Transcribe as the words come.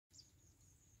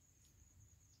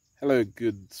Hello,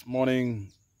 good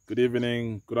morning, good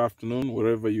evening, good afternoon,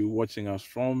 wherever you're watching us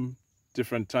from,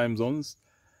 different time zones.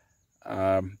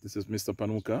 This is Mr.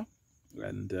 Panuka,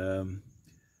 and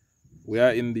we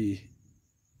are in the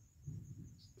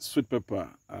sweet pepper,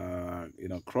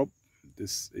 crop.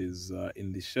 This is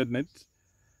in the Shadenet,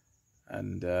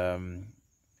 and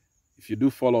if you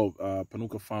do follow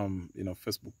Panuka Farm,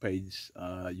 Facebook page,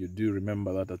 you do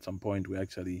remember that at some point we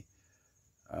actually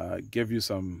gave you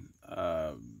some,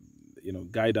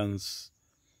 guidance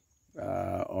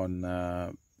on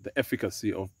the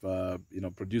efficacy of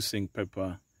producing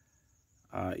pepper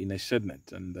in a shed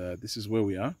net, and this is where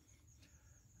we are.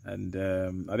 And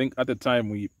I think at the time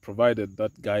we provided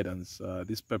that guidance,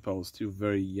 this pepper was still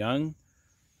very young,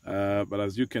 but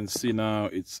as you can see now,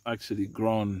 it's actually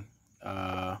grown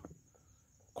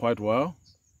quite well.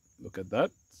 Look at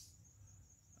that.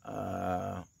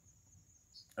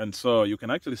 And so you can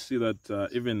actually see that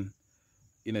even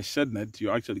in a shed net, you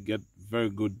actually get very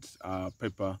good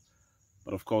pepper.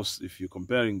 But of course, if you're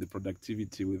comparing the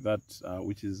productivity with that,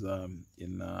 which is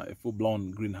in a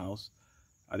full-blown greenhouse,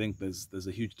 I think there's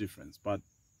a huge difference. But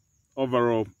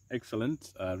overall,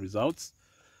 excellent results.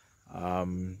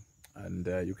 And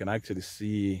you can actually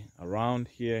see around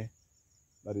here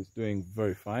that it's doing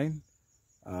very fine.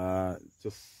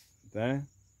 Just there,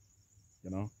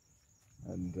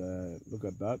 and look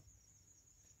at that.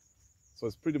 So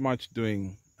it's pretty much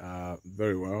doing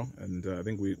very well, and I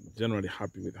think we're generally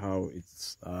happy with how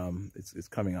it's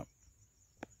coming up.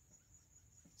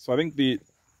 So I think the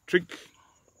trick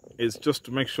is just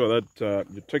to make sure that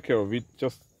you take care of it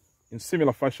just in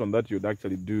similar fashion that you'd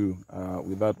actually do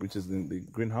with that which is in the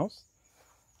greenhouse.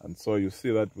 And so you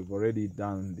see that we've already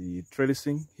done the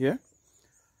trellising here.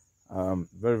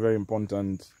 Very, very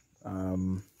important.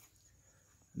 And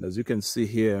as you can see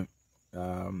here,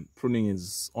 pruning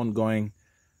is ongoing,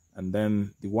 and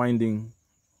then the winding,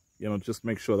 just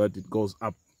make sure that it goes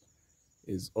up,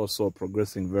 is also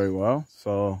progressing very well.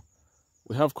 So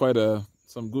we have quite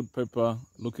some good pepper,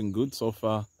 looking good so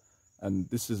far. And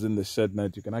this is in the shed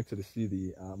net. You can actually see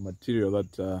the material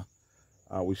that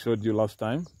we showed you last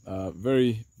time.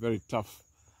 Very, very tough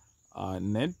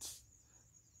net,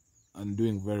 and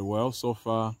doing very well so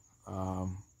far.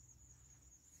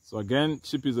 So again,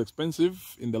 cheap is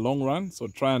expensive in the long run, so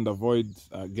try and avoid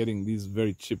getting these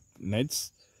very cheap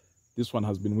nets. This one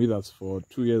has been with us for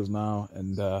 2 years now,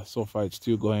 and so far it's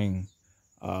still going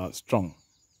strong.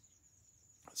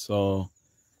 So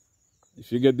if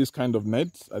you get this kind of net,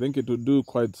 I think it will do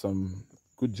quite some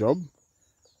good job.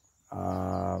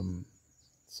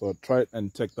 So try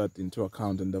and take that into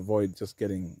account and avoid just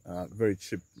getting very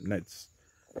cheap nets.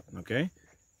 Okay.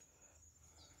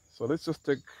 So let's just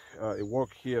take a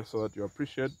walk here so that you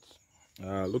appreciate.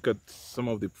 Look at some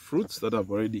of the fruits that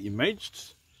have already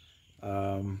emerged.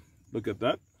 Look at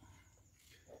that.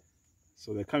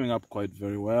 So they're coming up quite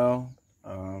very well.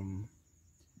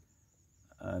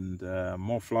 And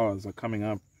more flowers are coming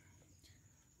up.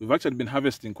 We've actually been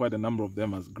harvesting quite a number of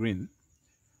them as green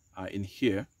in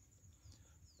here.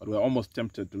 But we're almost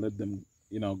tempted to let them,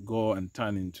 go and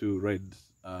turn into red,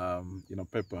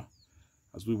 pepper,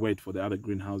 as we wait for the other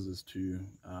greenhouses to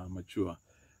mature.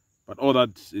 But all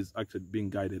that is actually being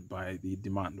guided by the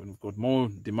demand. When we've got more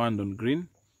demand on green,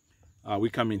 we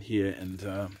come in here and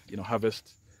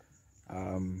harvest.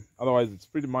 Otherwise, it's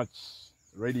pretty much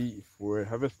ready. If we're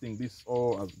harvesting this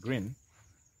all as green,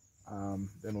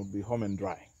 then we'll be home and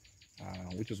dry,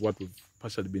 which is what we've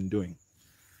partially been doing.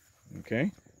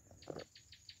 Okay.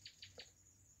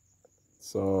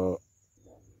 So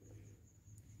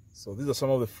these are some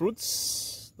of the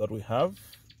fruits that we have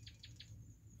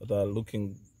that are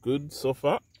looking good so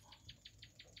far.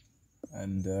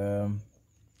 And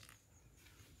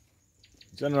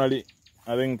generally,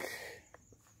 I think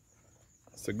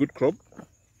it's a good crop.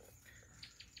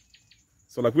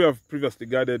 So like we have previously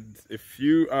guided, if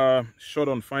you are short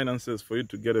on finances for you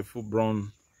to get a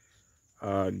full-blown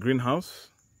greenhouse,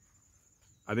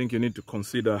 I think you need to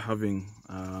consider having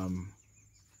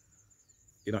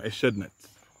a shed net.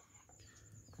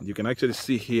 And you can actually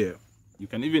see here, you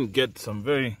can even get some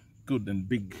very good and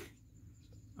big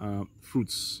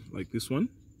fruits like this one.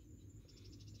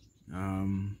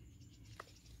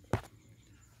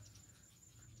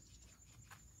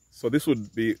 So this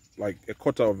would be like a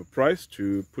quarter of the price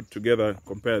to put together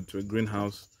compared to a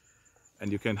greenhouse,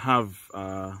 and you can have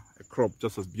a crop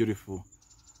just as beautiful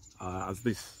as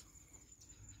this.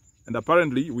 And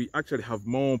apparently we actually have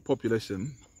more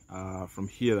population from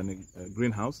here than a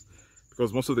greenhouse,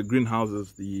 because most of the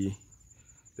greenhouses,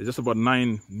 they're just about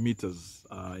 9 meters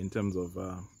in terms of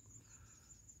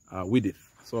width.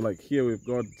 So like here we've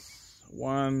got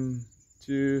 1,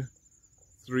 2,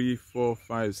 3, 4,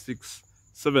 5, 6,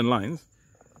 7 lines.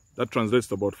 That translates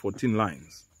to about 14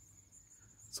 lines.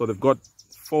 So they've got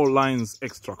 4 lines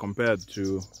extra compared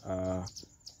to a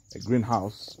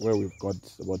greenhouse where we've got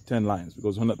about 10 lines,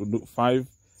 because we had to do 5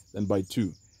 then by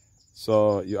 2.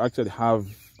 So you actually have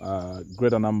a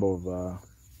greater number of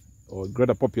or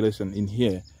greater population in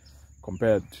here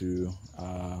compared to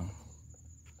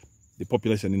the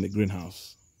population in the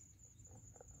greenhouse.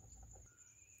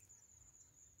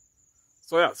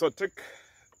 So yeah, so take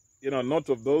note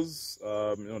of those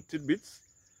tidbits.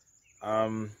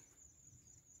 And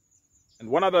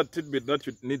one other tidbit that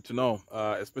you need to know,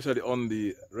 especially on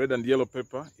the red and yellow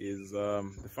pepper, is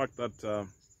the fact that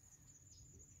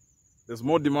there's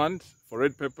more demand for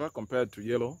red pepper compared to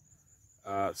yellow.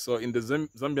 So in the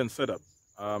Zambian setup,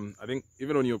 I think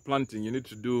even when you're planting, you need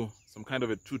to do some kind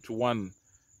of a 2-to-1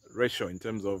 ratio in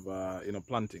terms of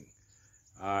planting.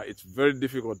 It's very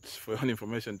difficult for your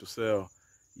information to sell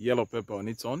yellow pepper on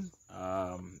its own.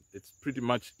 It's pretty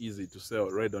much easy to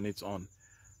sell red on its own.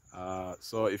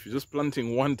 So if you're just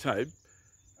planting one type,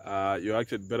 you're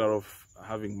actually better off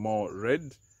having more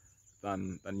red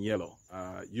than yellow.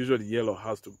 Usually yellow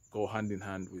has to go hand in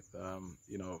hand with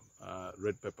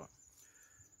red pepper.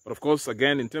 But of course,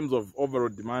 again, in terms of overall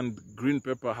demand, green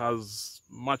pepper has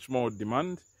much more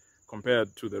demand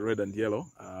compared to the red and yellow.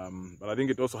 But I think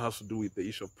it also has to do with the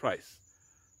issue of price.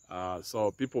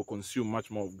 So people consume much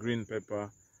more green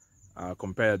pepper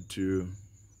compared to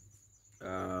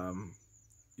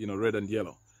red and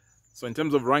yellow. So in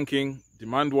terms of ranking,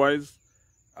 demand-wise,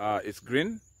 it's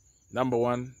green, number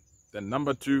 1. Then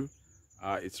number 2,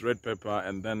 it's red pepper,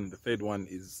 and then the third one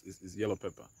is yellow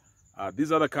pepper.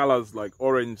 These other colors like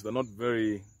orange, they're not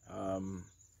very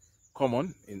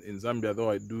common in Zambia, though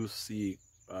I do see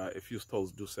a few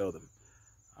stalls do sell them.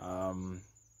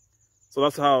 So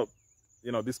that's how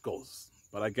this goes.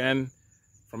 But again,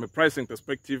 from a pricing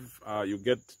perspective, you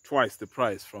get twice the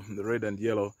price from the red and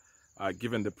yellow,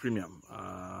 given the premium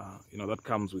that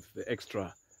comes with the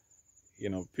extra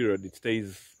period it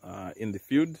stays in the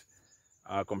field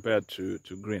compared to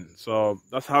green. So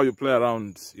that's how you play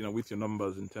around with your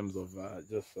numbers in terms of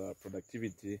just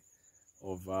productivity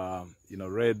of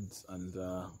red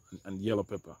and yellow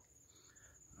pepper.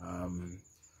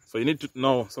 So you need to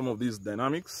know some of these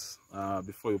dynamics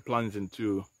before you plunge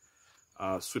into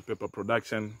sweet pepper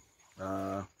production.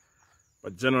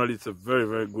 But generally it's a very,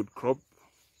 very good crop.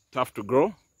 Tough to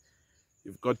grow.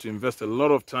 You've got to invest a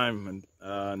lot of time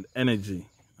and energy,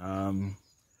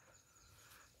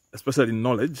 especially in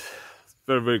knowledge. It's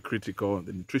very, very critical.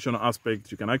 The nutritional aspect,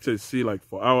 you can actually see, like,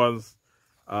 for hours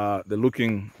they're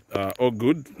looking all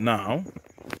good now,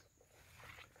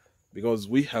 because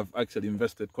we have actually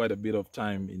invested quite a bit of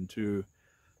time into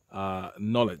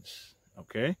knowledge.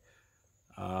 Okay,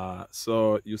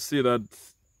 so you see that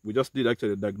we just did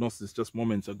actually a diagnosis just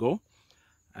moments ago,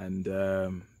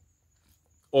 and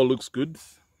all looks good.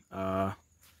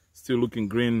 Still looking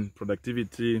green,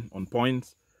 productivity on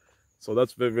point. So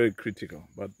that's very, very critical,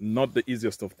 but not the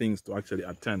easiest of things to actually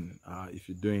attain if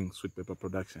you're doing sweet pepper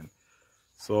production.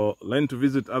 So learn to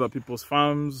visit other people's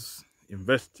farms,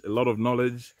 invest a lot of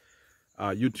knowledge.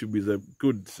 YouTube is a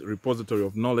good repository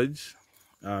of knowledge.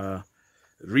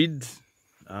 Read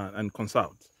and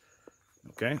consult.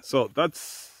 Okay, so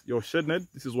that's your Shadenet.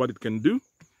 This is what it can do.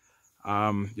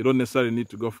 You don't necessarily need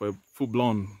to go for a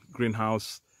full-blown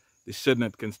greenhouse. The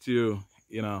Shadenet can still,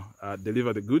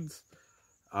 deliver the goods.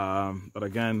 But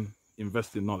again,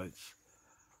 invest in knowledge.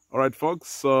 All right, folks.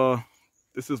 So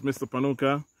this is Mr.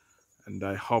 Panuka, and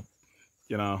I hope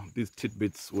these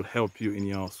tidbits will help you in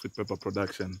your sweet pepper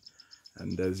production.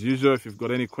 And as usual, if you've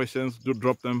got any questions, do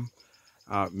drop them.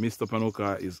 Mr.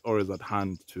 Panuka is always at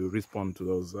hand to respond to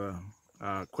those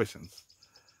questions.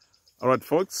 All right,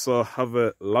 folks, so have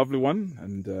a lovely one,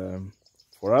 and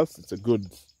for us, it's a good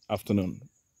afternoon.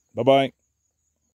 Bye-bye.